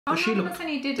But she looked,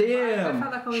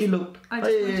 damn, she looked, I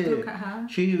just wanted to look at her.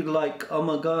 She was like, oh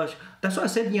my gosh. That's what I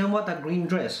said, you know what, that green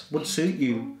dress would suit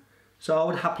you. So I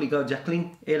would happily go,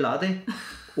 Jacqueline, eh la de,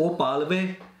 oh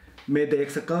palve, me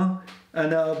dekh sakan.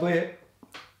 And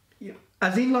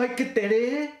as in like,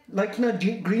 tere, like na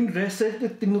green dress,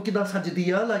 tinu kida saj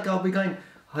diya, like I'll be going,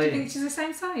 hi. Do you think she's the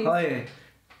same size? Hi.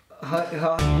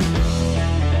 Hi.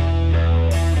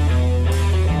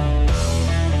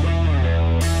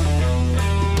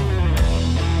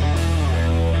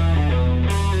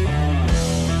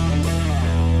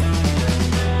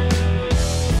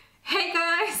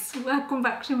 Welcome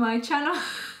back to my channel.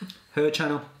 Her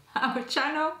channel. Our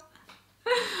channel.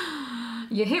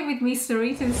 You're here with me,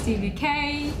 Sarita and Stevie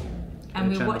K, and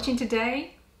we're watching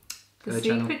today the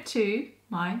secret to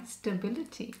my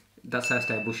stability. That's how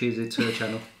stable she is. It's her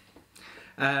channel.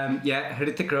 Yeah,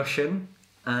 Hrithik Roshan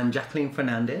and Jacqueline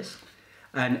Fernandez,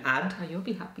 and ad. Oh, you'll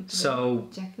be happy to so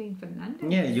Jacqueline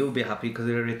Fernandez. Yeah, you'll be happy because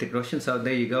they're Hrithik Roshan. So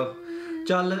there you go.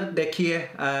 Jala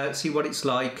dekhiye, see what it's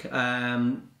like.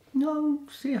 No,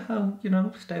 see how,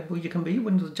 stable you can be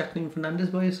when there's Jacqueline Fernandez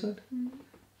by your side.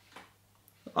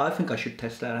 I think I should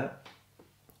test that out.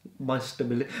 My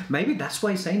stability. Maybe that's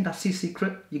why he's saying that's his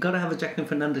secret. You got to have a Jacqueline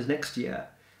Fernandez next year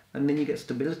and then you get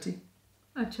stability.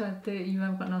 Acha, you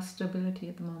haven't got no stability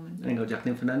at the moment. Ain't got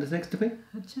Jacqueline Fernandez next to me.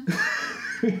 Acha.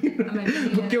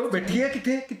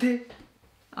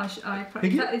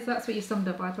 That's what you summed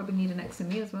up. I probably need her next to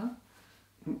me as well.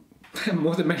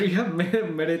 More than merrier,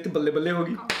 mere to balle balle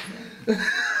hogi.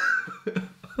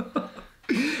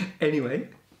 Anyway,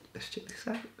 let's check this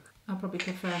out. I probably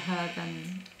prefer her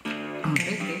than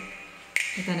Hrithik.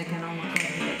 But then again, oh my god,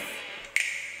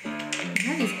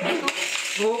 he's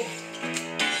Oh!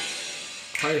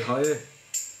 Hi.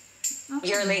 Okay.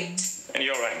 You're late. And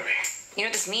you're angry. You know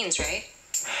what this means, right?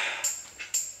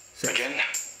 Again?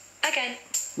 Again.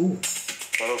 Ooh.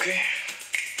 Well, okay.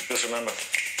 Just remember.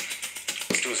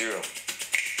 Let's do 0.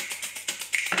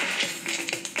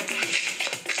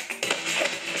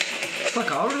 It's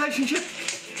like our relationship.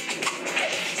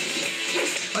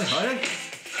 Hi.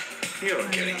 You're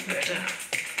getting better.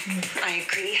 I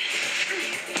agree.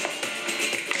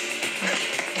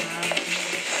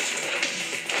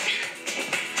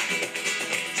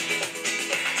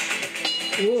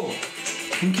 Oh,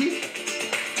 pinky.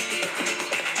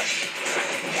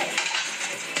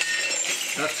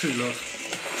 That's true love.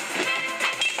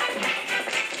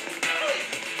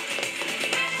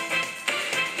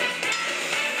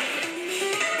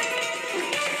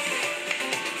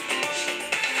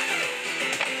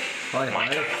 Hi.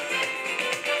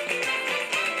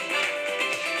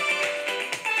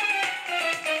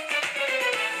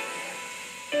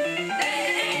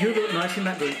 You look nice in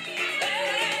that group.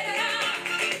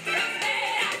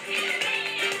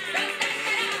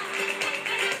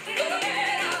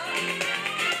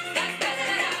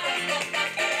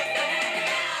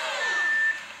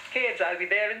 Kids, I'll be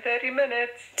there in 30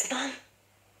 minutes. It's Mom.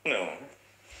 No.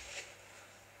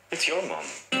 It's your mom.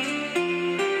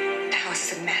 The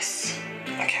house is a mess.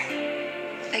 Okay.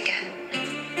 Again.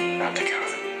 I'll take care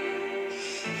of it.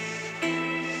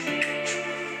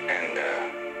 And,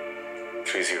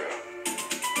 3-0.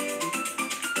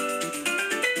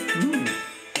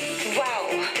 Wow,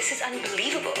 this is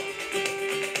unbelievable.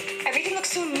 Everything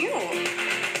looks so new.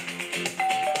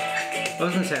 I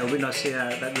was going to say, it would be nice to see how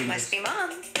that really Must be Mom.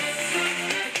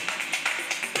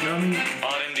 No, I mean...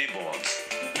 R&D boards.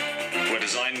 Where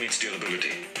design meets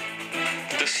durability.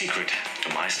 The secret to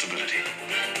my stability.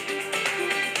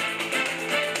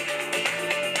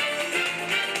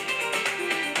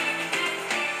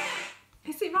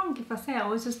 Is it wrong if I say I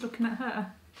was just looking at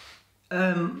her?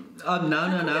 No.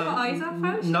 Eyes off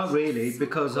her. Not really,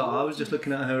 because I was just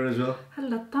looking at her as well. Her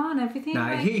latta and everything.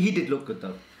 Nah, like... he did look good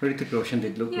though. Hrithik Roshan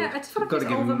did look good. Yeah, I just feel like it's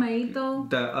overmade though.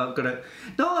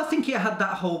 No, I think he had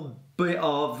that whole bit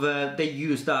of they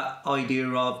used that idea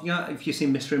of if you see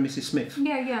Mr. and Mrs. Smith.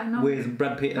 Yeah, no. With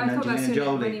Brad Pitt and Angelina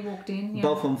Jolie. When he walked in. Yeah.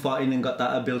 Both of them fighting and got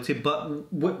that ability,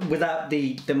 but without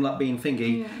them like being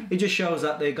thingy, it just shows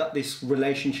that they got this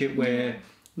relationship where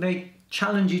they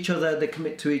challenge each other, they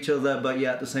commit to each other, but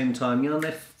at the same time,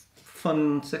 they're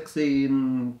fun, sexy,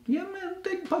 and man,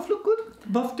 they both look good.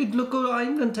 Both did look good. I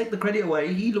ain't gonna take the credit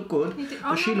away. He looked good. He did.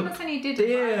 But she looked. He did.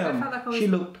 Damn. I felt like she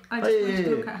looked. I just wanted to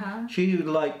look at her. She was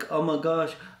like, oh my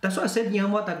gosh. That's what I said. You know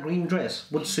what? That green dress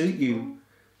would suit you.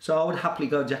 So I would happily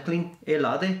go, Jacqueline, eh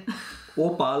la de,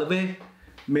 oh palve,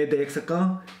 me dekh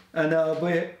sakan. And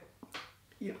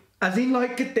as in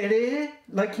like tere,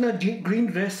 like green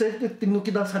dress, tinu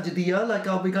kida saj diya, like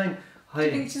I'll be going, hi. Do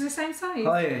you think she's the same size?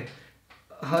 Hi.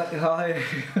 hi.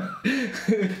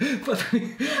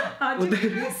 How do you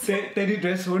dress? तेरी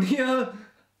dress होनी है.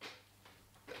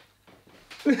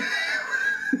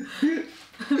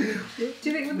 Do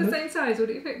you think with the same size would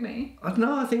it fit me? I don't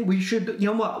know, I think we should, you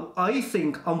know what, I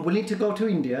think I'm willing to go to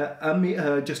India and meet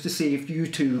her just to see if you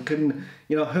two can,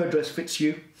 you know, her dress fits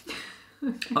you.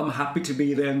 I'm happy to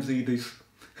be there and see this.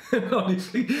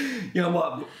 Honestly, you know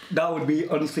what, that would be,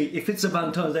 honestly, if it's a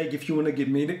Valentine's Day gift you want to give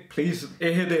me, please,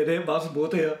 eh de de, bas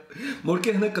bahut hai. Mor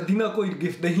ke na kadi na koi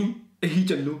gift nahi, ehi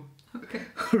challu. Okay.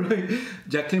 Right,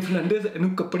 Jacqueline Fernandez, enu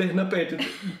kapde na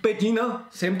peji na,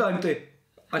 same time te.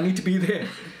 I need to be there,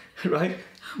 right?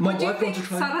 My Do you wife think wants to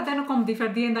try. Sarah then come the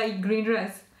Ferdi in that green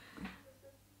dress?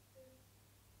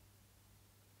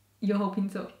 You're hoping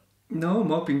so? No, I'm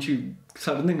hoping she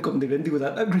suddenly come the rendi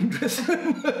without that green dress.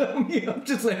 I'm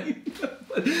just saying.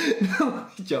 No,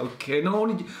 joking. No,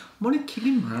 I'm only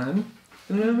kidding, man.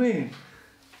 You know what I mean?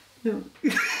 No.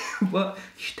 But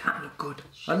she don't look good.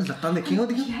 I was like, the king of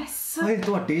the Yes. I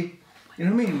thought, you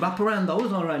know what I mean? Wrap around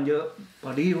those around your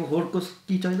body, or cause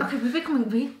Okay, we're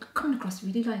coming across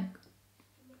really like,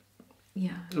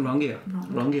 yeah. Wrong here.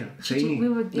 Say We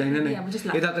were, yeah, we're just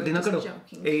like, just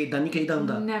joking. Dani kehda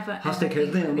hunda. Never Haste ever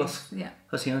khelde think hain like bas. this. Yeah.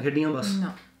 Hasiyan khediyan bas.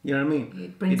 No. You know what I mean?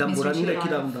 It brings Idan bura mystery nahi to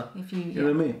rakhida life hunda. if you- You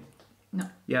know what I mean? No.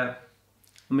 Yeah.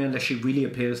 I mean, unless she really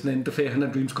appears, then the fair her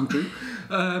dreams come true.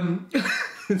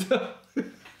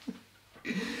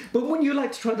 But wouldn't you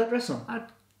like to try that dress on?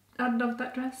 I'd love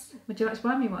that dress. Would you like to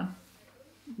buy me one?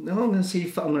 No, I'm going to see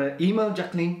if I'm going to email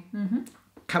Jacqueline.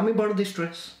 Can we borrow this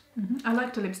dress? I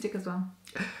liked a lipstick as well.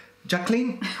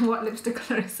 Jacqueline, What lipstick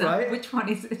colour is that? Right. Which one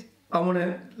is it? I want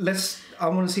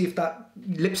to see if that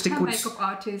lipstick Her would. makeup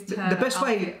artist. The her best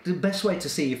outfit. way to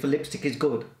see if a lipstick is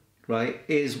good, right,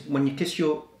 is when you kiss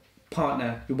your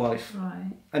partner, your wife,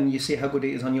 Right. and you see how good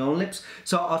it is on your own lips.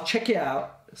 So I'll check it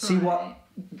out, see Right. what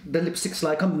the lipstick's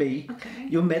like on me. Okay.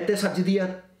 You met this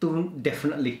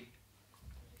definitely.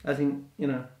 I think, you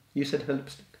know, you said her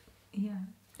lipstick. Yeah.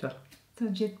 Yeah. So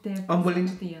just I'm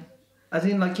willing- there. I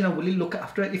think, like, you know, will you look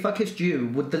after it? If I kissed you,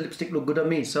 would the lipstick look good on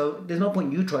me? So there's no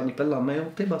point you trying to fill on my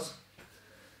own boss.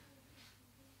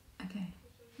 Okay.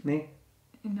 Me?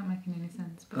 You're not making any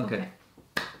sense. But Okay. okay.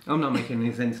 I'm not making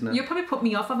any sense now. You'll probably put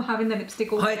me off of having the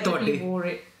lipstick all I day thought if you it. wore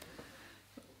it.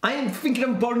 I am thinking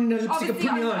of borrowing a lipstick and Obviously, putting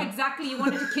I it know on. exactly you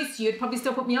wanted to kiss you. It'd probably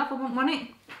still put me off. I wouldn't want it.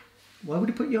 Why would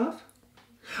it put you off?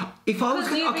 If I was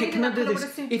Because you okay, really can I think do that colour this?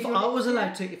 would've suited If your I was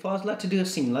lips, allowed to do a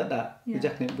scene like that, Yeah.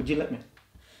 exactly, would you let me?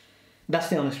 That's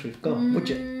the honest truth. Go on, would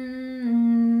you?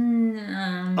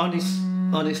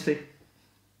 Honesty.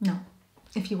 No.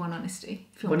 If you want honesty.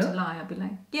 If you Why want to not? lie, I'd be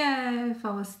like, yeah, if I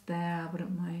was there, I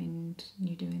wouldn't mind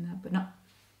you doing that. But no.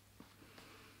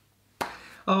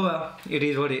 Oh well, it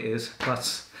is what it is.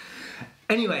 But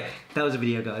anyway, that was a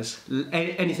video, guys.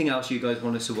 Anything else you guys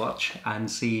want us to watch and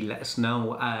see, let us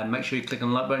know. Make sure you click on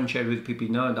the like button, share it with people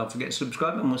you know, and don't forget to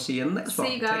subscribe, and we'll see you in the next one.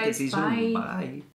 See you Take it guys. easy. Bye. Bye.